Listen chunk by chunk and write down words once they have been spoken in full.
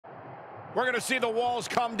We're going to see the walls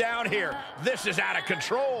come down here. This is out of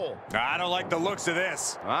control. I don't like the looks of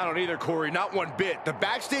this. I don't either, Corey, not one bit. The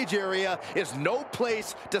backstage area is no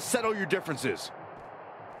place to settle your differences.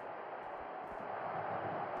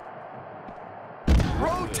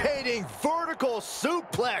 Rotating vertical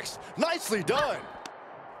suplex. Nicely done.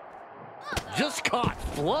 Just caught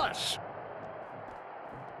flush.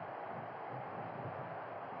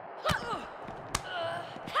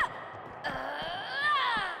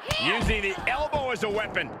 Using the elbow as a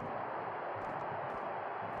weapon.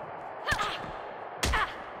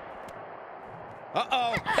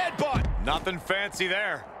 Uh-oh, headbutt. Nothing fancy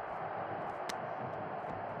there.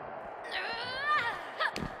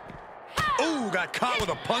 Ooh, got caught with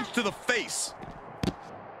a punch to the face.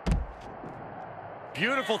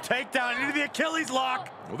 Beautiful takedown into the Achilles lock.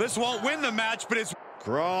 Well, this won't win the match, but it's...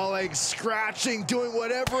 Crawling, scratching, doing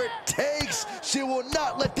whatever it takes. She will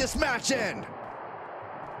not let this match end.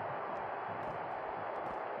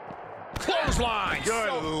 Clothesline.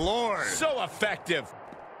 Good Lord. So effective.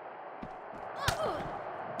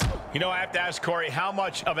 You know, I have to ask Corey, how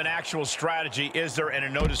much of an actual strategy is there in a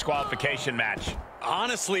no disqualification match?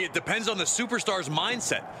 Honestly, it depends on the superstar's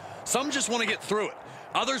mindset. Some just want to get through it.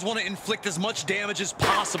 Others want to inflict as much damage as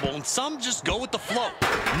possible, and some just go with the flow.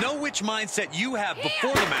 Know which mindset you have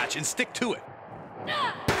before the match and stick to it.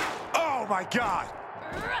 Oh, my God.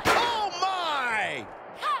 Oh, my!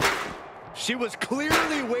 She was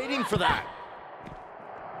clearly waiting for that.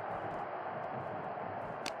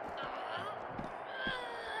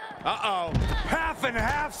 Uh-oh. Half and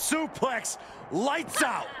half suplex. Lights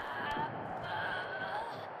out.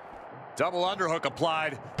 Double underhook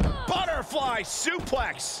applied. Butterfly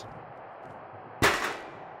suplex.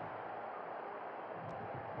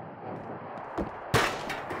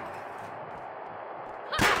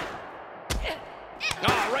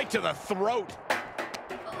 Ah, right to the throat.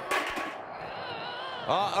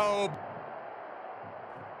 Uh-oh.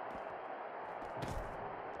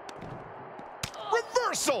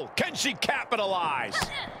 Reversal. Can she capitalize?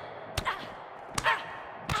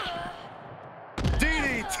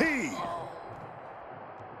 DDT.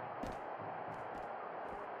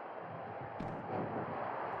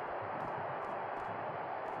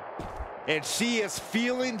 And she is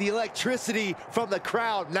feeling the electricity from the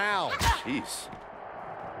crowd now. Jeez.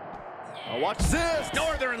 Now watch this.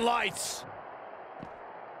 Northern Lights.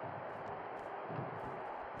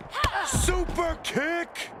 Super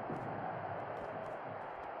kick.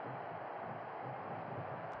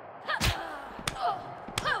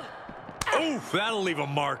 Oof, that'll leave a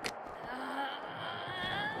mark.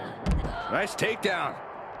 Nice takedown.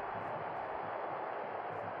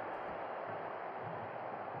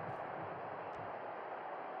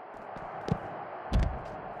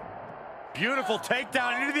 Beautiful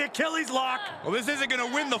takedown into the Achilles lock. Well, this isn't going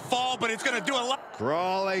to win the fall, but it's going to do a lot.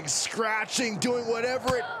 Crawling, scratching, doing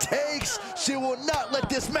whatever it takes. She will not let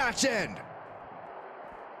this match end.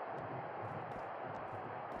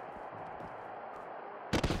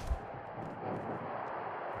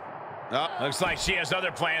 Looks like she has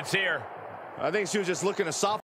other plans here. I think she was just looking to soften